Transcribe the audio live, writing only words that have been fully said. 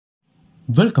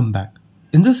Welcome back.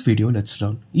 In this video, let's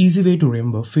learn easy way to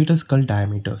remember fetal skull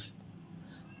diameters.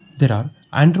 There are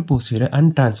anteroposterior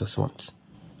and transverse ones.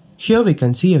 Here we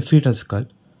can see a fetal skull.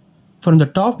 From the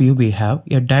top view, we have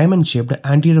a diamond-shaped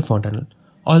anterior fontanelle,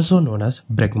 also known as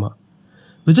bregma,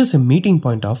 which is a meeting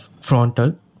point of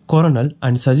frontal, coronal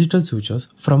and sagittal sutures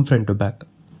from front to back,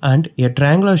 and a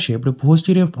triangular-shaped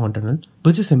posterior fontanelle,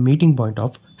 which is a meeting point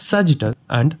of sagittal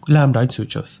and lambdoid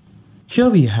sutures. Here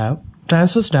we have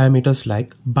transverse diameters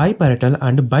like biparietal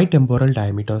and bitemporal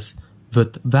diameters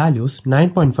with values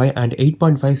 9.5 and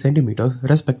 8.5 cm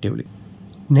respectively.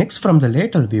 Next, from the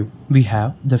lateral view, we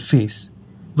have the face,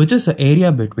 which is the area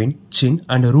between chin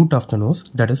and the root of the nose,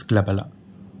 that is glabella.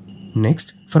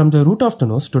 Next, from the root of the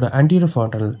nose to the anterior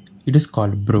fontanelle, it is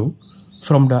called brow.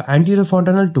 From the anterior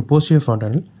fontanelle to posterior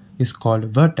fontanelle is called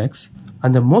vertex,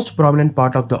 and the most prominent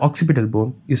part of the occipital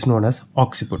bone is known as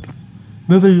occiput.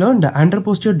 We will learn the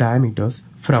anteroposterior diameters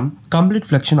from complete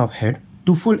flexion of head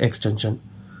to full extension.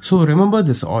 So remember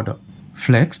this order: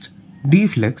 flexed,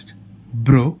 deflexed,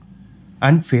 brow,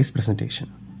 and face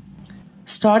presentation.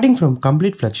 Starting from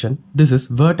complete flexion, this is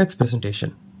vertex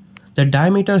presentation. The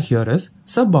diameter here is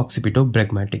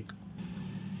suboccipitobregmatic.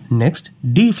 Next,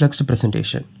 deflexed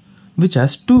presentation, which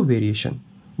has two variations.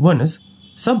 One is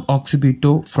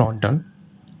suboccipitofrontal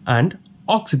and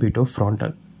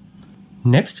occipitofrontal.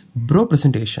 Next, brow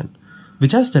presentation,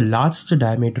 which has the largest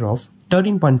diameter of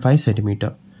 13.5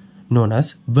 cm, known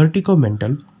as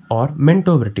verticomental or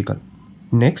mentovertical.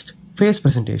 Next, face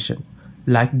presentation.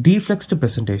 Like deflexed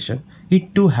presentation,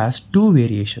 it too has two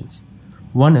variations.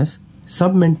 One is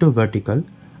submentovertical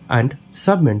and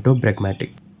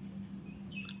submentobregmatic.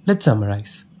 Let's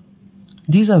summarize.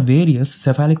 These are various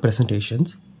cephalic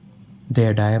presentations,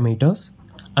 their diameters,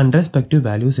 and respective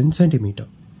values in centimeter.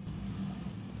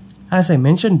 As I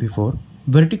mentioned before,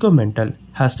 verticomental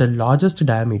has the largest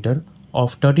diameter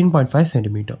of 13.5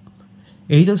 cm.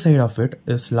 Either side of it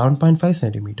is 11.5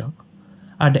 cm.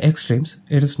 At the extremes,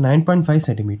 it is 9.5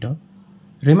 cm.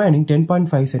 Remaining 10.5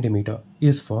 cm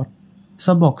is for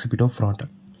suboccipitofrontal.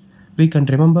 We can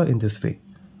remember in this way,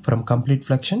 from complete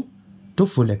flexion to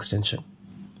full extension.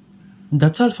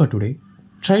 That's all for today.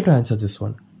 Try to answer this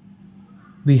one.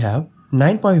 We have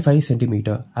 9.5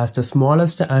 cm as the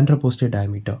smallest anteroposterior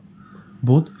diameter.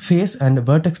 Both face and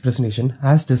vertex presentation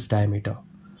has this diameter.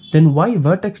 Then why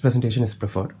vertex presentation is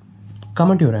preferred?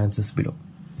 Comment your answers below.